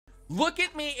Look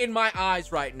at me in my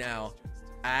eyes right now.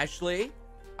 Ashley,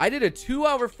 I did a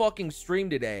 2-hour fucking stream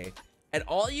today, and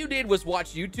all you did was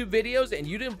watch YouTube videos and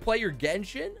you didn't play your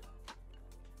Genshin?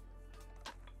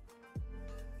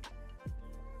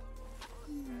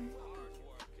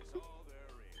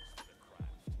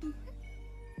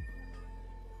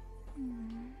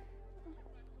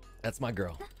 That's my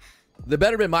girl. The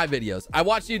better been my videos. I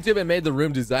watched YouTube and made the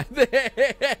room design.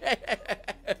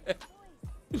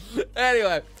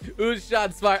 Anyway, who's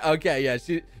shot smart? Okay, yeah,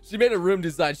 she made a room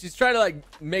design. She's trying to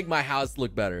like make my house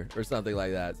look better or something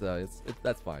like that. So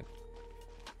that's fine.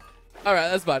 All right,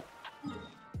 that's fine.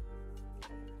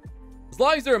 As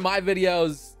long as they were my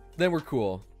videos, then we're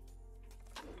cool.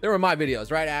 They were my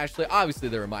videos, right, Ashley? Obviously,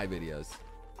 they were my videos.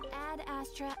 Add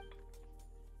Astra.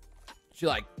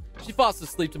 She falls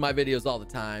asleep to my videos all the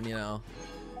time, you know.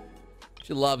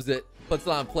 She loves it. Puts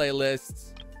it on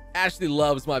playlists. Ashley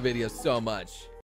loves my videos so much.